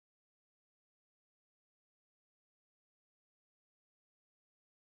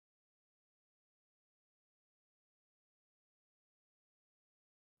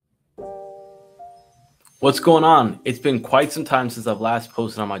What's going on? It's been quite some time since I've last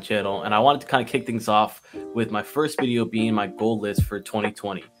posted on my channel, and I wanted to kind of kick things off with my first video being my goal list for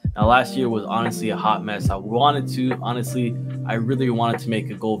 2020. Now, last year was honestly a hot mess. I really wanted to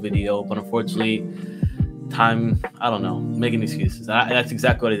make a goal video, but unfortunately, I don't know, making excuses. That's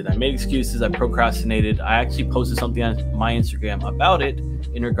exactly what I did. I made excuses, I procrastinated. I actually posted something on my Instagram about it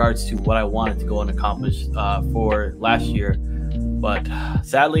in regards to what I wanted to go and accomplish for last year. But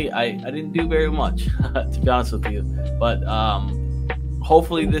sadly, I didn't do very much, to be honest with you. But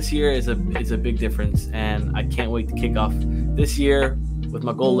hopefully this year is a big difference, and I can't wait to kick off this year with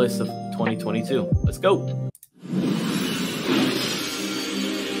my goal list of 2022. Let's go.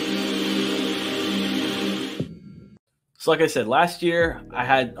 So like I said, last year I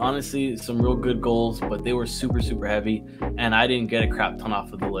had honestly some real good goals, but they were super heavy, and I didn't get a crap ton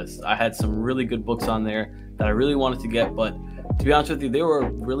off of the list. I had some really good books on there that I really wanted to get, but to be honest with you, they were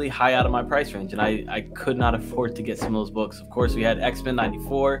really high out of my price range, and I could not afford to get some of those books. Of course, we had X-Men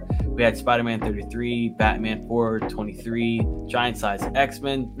 94, we had Spider-Man 33, Batman 423, Giant Size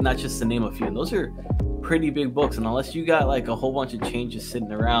X-Men, not just to name a few. And those are pretty big books, and unless you got like a whole bunch of changes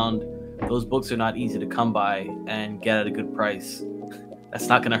sitting around, those books are not easy to come by and get at a good price. That's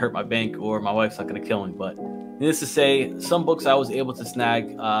not going to hurt my bank, or my wife's not going to kill me. But needless to say, some books I was able to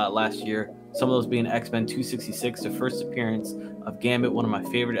snag last year. Some of those being X-Men 266, the first appearance of Gambit, one of my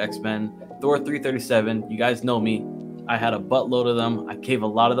favorite X-Men. Thor 337, you guys know me. I had a buttload of them. I gave a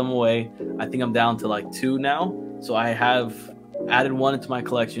lot of them away. I think I'm down to like 2 now. So I have added one into my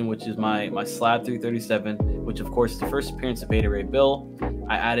collection, which is my Slab 337, which of course is the first appearance of Beta Ray Bill.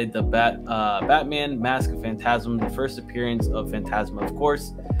 I added the Batman Mask of Phantasm, the first appearance of Phantasma, of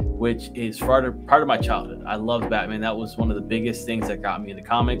course, which is part of my childhood. I loved Batman. That was one of the biggest things that got me into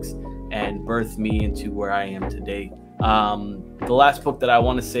comics and birthed me into where I am today. The last book that I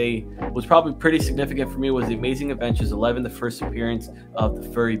want to say was probably pretty significant for me was The Amazing Adventures 11, the first appearance of the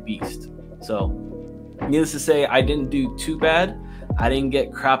Furry Beast. So, needless to say, I didn't do too bad. I didn't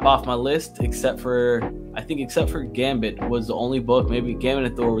get crap off my list, except for Gambit was the only book. Maybe Gambit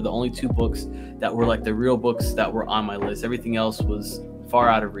and Thor were the only 2 books that were like the real books that were on my list. Everything else was far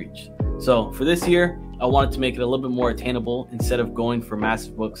out of reach. So for this year, I wanted to make it a little bit more attainable. Instead of going for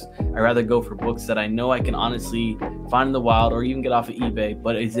massive books, I'd rather go for books that I know I can honestly find in the wild or even get off of eBay,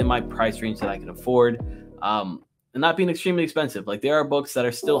 but it's in my price range that I can afford, and not being extremely expensive. Like, there are books that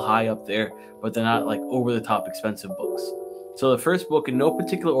are still high up there, but they're not like over the top expensive books. So the first book, in no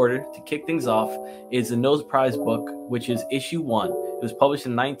particular order, to kick things off, is the Nose Prize book, which is issue 1. It was published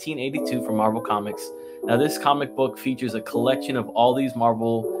in 1982 from Marvel Comics. Now, this comic book features a collection of all these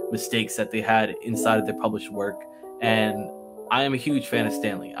Marvel mistakes that they had inside of their published work, and I am a huge fan of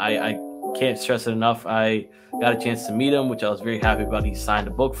Stan Lee. I can't stress it enough. I got a chance to meet him, which I was very happy about. He signed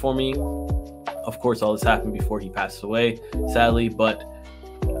a book for me. Of course, all this happened before he passed away, sadly, but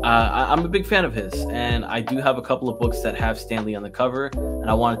I'm a big fan of his, and I do have a couple of books that have Stan Lee on the cover, and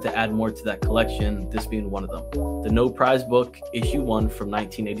I wanted to add more to that collection, this being one of them. The No Prize book, issue 1 from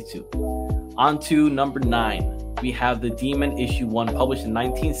 1982. On to number 9. We have The Demon, issue 1, published in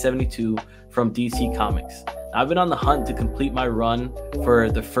 1972 from DC Comics. Now, I've been on the hunt to complete my run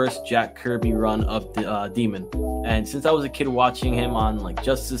for the first Jack Kirby run of the Demon, and since I was a kid watching him on like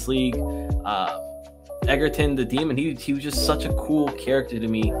Justice League, Egerton the Demon, he was just such a cool character to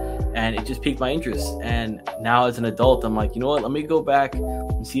me, and it just piqued my interest. And now as an adult, I'm like, you know what, let me go back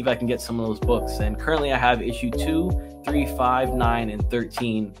and see if I can get some of those books. And currently I have issue 2, 3, 5, 9, and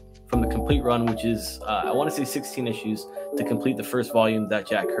 13 from the complete run, which is I want to say 16 issues to complete the first volume that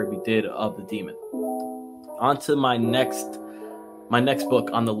Jack Kirby did of the Demon. On to my next book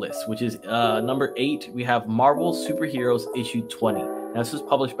on the list, which is number 8. We have Marvel Superheroes issue 20. Now, this was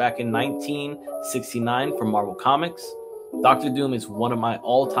published back in 1969 from Marvel Comics. Dr. Doom is one of my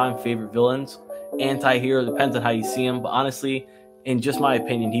all-time favorite villains. Anti-hero, depends on how you see him, but honestly, in just my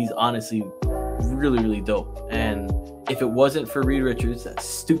opinion, he's honestly really dope. And if it wasn't for Reed Richards, that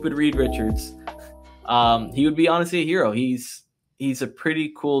stupid Reed Richards, he would be honestly a hero. He's a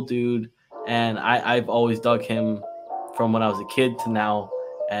pretty cool dude, and I've always dug him from when I was a kid to now,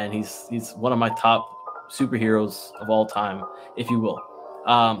 and he's one of my top superheroes of all time, if you will.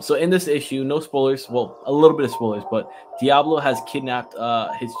 So in this issue, no spoilers, well, a little bit of spoilers, but Diablo has kidnapped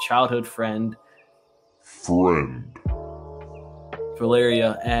his childhood friend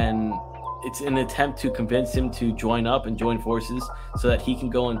Valeria, and it's an attempt to convince him to join up and join forces so that he can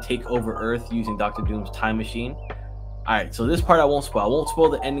go and take over Earth using Dr. Doom's time machine. All right, so this part I won't spoil. I won't spoil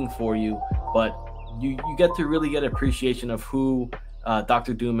the ending for you, but you get to really get an appreciation of who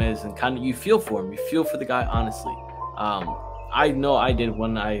Dr. Doom is, and kind of you feel for him. You feel for the guy, honestly. I know I did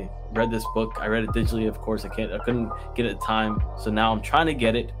when I read this book. I read it digitally, of course. I couldn't get it at the time, so now I'm trying to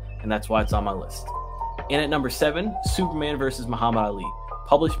get it, and that's why it's on my list. In at number 7, Superman versus Muhammad Ali,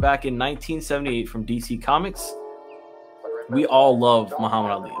 published back in 1978 from DC Comics. We all love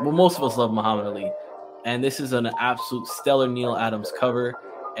Muhammad Ali. Well, most of us love Muhammad Ali, and this is an absolute stellar Neil Adams cover.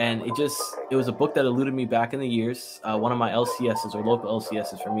 And it was a book that eluded me back in the years. One of my LCSs, or local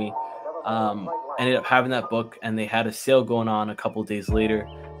LCSs for me, ended up having that book, and they had a sale going on a couple of days later.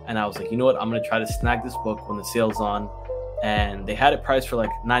 And I was like, you know what? I'm going to try to snag this book when the sale's on. And they had it priced for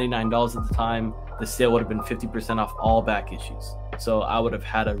like $99 at the time. The sale would have been 50% off all back issues. So I would have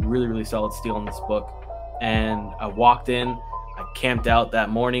had a really, really solid steal on this book. And I walked in, I camped out that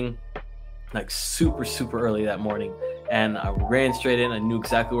morning, like super, super early that morning. And I ran straight in. I knew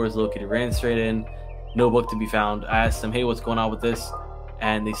exactly where it was located. Ran straight in, no book to be found. I asked them, hey, what's going on with this?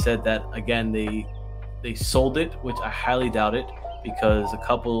 And they said that, again, they sold it, which I highly doubt it, because a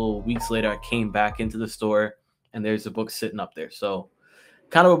couple weeks later I came back into the store and there's a book sitting up there. So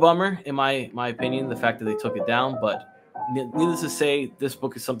kind of a bummer, in my opinion, the fact that they took it down. But needless to say, this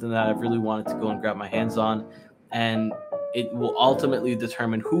book is something that I've really wanted to go and grab my hands on. And it will ultimately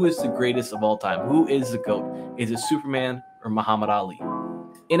determine who is the greatest of all time. Who is the GOAT? Is it Superman or Muhammad Ali?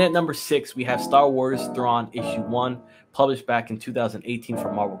 In at number 6, we have Star Wars Thrawn issue 1, published back in 2018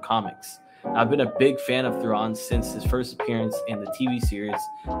 from Marvel Comics. Now, I've been a big fan of Thrawn since his first appearance in the TV series.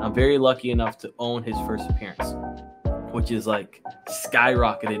 I'm very lucky enough to own his first appearance, which is like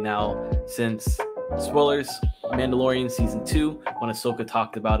skyrocketed now since, spoilers, Mandalorian season 2, when Ahsoka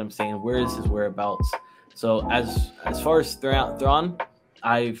talked about him saying, where is his whereabouts? So as far as Thrawn,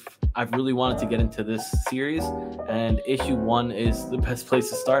 I've really wanted to get into this series, and issue 1 is the best place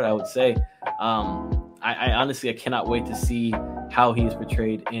to start, I would say. I honestly, I cannot wait to see how he is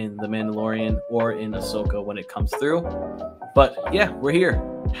portrayed in The Mandalorian or in Ahsoka when it comes through. But yeah, we're here,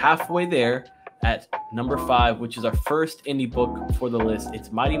 halfway there at number 5, which is our first indie book for the list.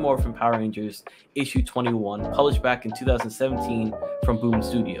 It's Mighty Morphin Power Rangers issue 21, published back in 2017 from Boom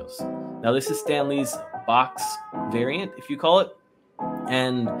Studios. Now, this is Stan Lee's box variant, if you call it.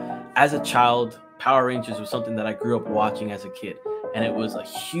 And as a child, Power Rangers was something that I grew up watching as a kid, and it was a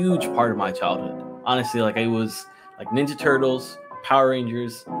huge part of my childhood. Honestly, like, it was like Ninja Turtles, Power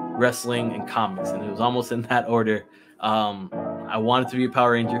Rangers, wrestling, and comics, and it was almost in that order. I wanted to be a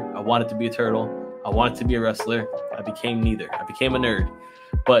Power Ranger, I wanted to be a turtle, I wanted to be a wrestler. I became neither. I became a nerd.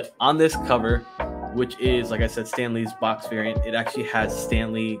 But on this cover, which is, like I said, Stan Lee's box variant, it actually has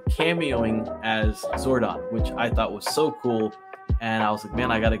Stan Lee cameoing as Zordon, which I thought was so cool. And I was like,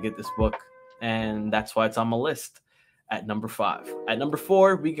 man, I got to get this book. And that's why it's on my list at number 5. At number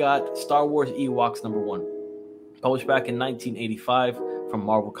 4, we got Star Wars Ewoks number 1, published back in 1985 from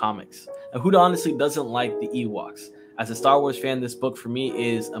Marvel Comics. Now, who honestly doesn't like the Ewoks? As a Star Wars fan, this book for me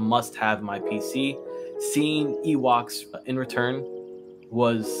is a must-have in my PC. Seeing Ewoks in return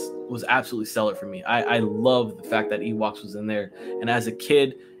was absolutely stellar for me. I love the fact that Ewoks was in there. And as a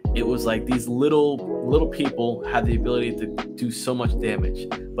kid, it was like these little people had the ability to do so much damage.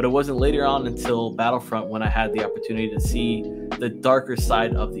 But it wasn't later on until Battlefront when I had the opportunity to see the darker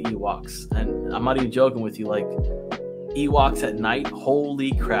side of the Ewoks. And I'm not even joking with you, like, Ewoks at night,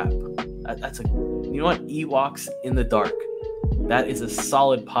 holy crap. That's a, you know what? Ewoks in the dark. That is a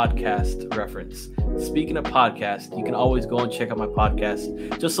solid podcast reference. Speaking of podcasts, you can always go and check out my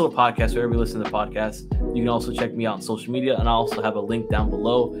podcast, Just a Little Podcast, wherever you listen to podcasts. You can also check me out on social media, and I also have a link down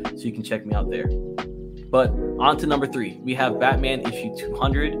below so you can check me out there. But on to number 3. We have Batman issue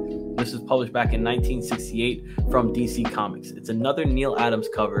 200. This was published back in 1968 from DC Comics. It's another Neil Adams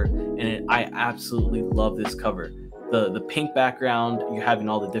cover, and I absolutely love this cover. The pink background, you're having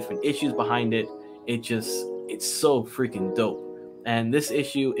all the different issues behind it. It's so freaking dope. And this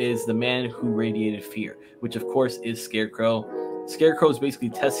issue is The Man Who Radiated Fear, which of course is Scarecrow. Scarecrow is basically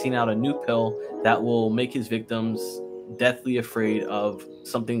testing out a new pill that will make his victims deathly afraid of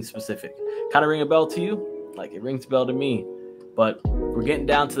something specific. Kind of ring a bell to you? Like, it rings a bell to me. But we're getting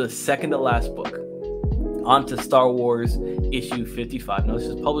down to the second to last book. On to Star Wars issue 55. Now, this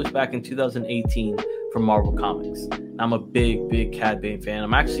is published back in 2018 from Marvel Comics. I'm a big Cad Bane fan.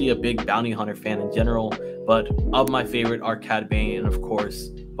 I'm actually a big Bounty Hunter fan in general, but of my favorite are Cad Bane and, of course,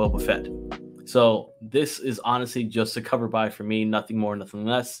 Boba Fett. So this is honestly just a cover buy for me, nothing more, nothing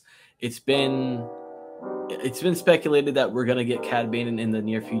less. It's been speculated that we're gonna get Cad Bane in the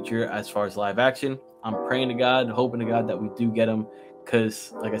near future as far as live action. I'm praying to God, hoping to God that we do get him,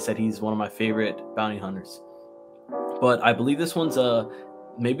 because, like I said, he's one of my favorite bounty hunters. But I believe this one's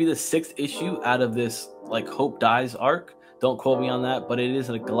maybe the 6th issue out of this, like, Hope Dies arc. Don't quote me on that, but it is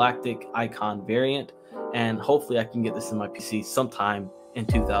a galactic icon variant. and hopefully I can get this in my PC sometime in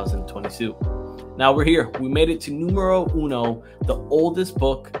 2022. Now we're here. We made it to numero uno, the oldest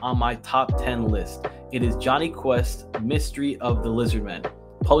book on my top 10 list. It is Jonny Quest, Mystery of the Lizardmen,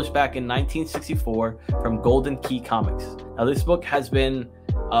 published back in 1964 from Golden Key Comics. Now this book has been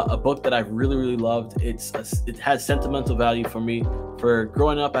a book that I've really loved. It has sentimental value for me for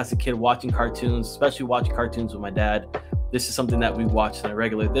growing up as a kid watching cartoons, especially watching cartoons with my dad. This is something that we watched on a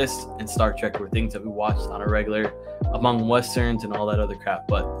regular. This and Star Trek were things that we watched on a regular among Westerns and all that other crap.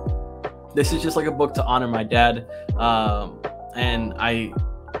 But this is just like a book to honor my dad. And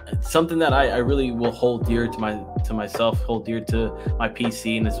something that I really will hold dear to myself, hold dear to my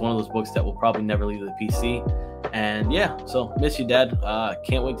PC. And it's one of those books that will probably never leave the PC. And yeah, so miss you, Dad.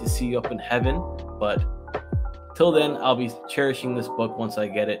 Can't wait to see you up in heaven. But till then, I'll be cherishing this book once I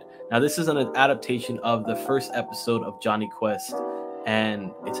get it. Now, this is an adaptation of the first episode of Jonny Quest,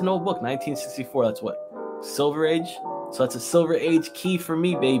 and it's an old book, 1964. That's what, Silver Age? So that's a Silver Age key for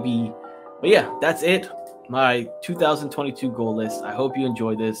me, baby. But yeah, that's it. My 2022 goal list. I hope you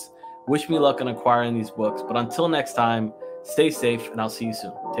enjoyed this. Wish me luck on acquiring these books. But until next time, stay safe, and I'll see you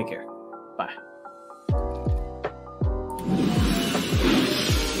soon. Take care. Bye.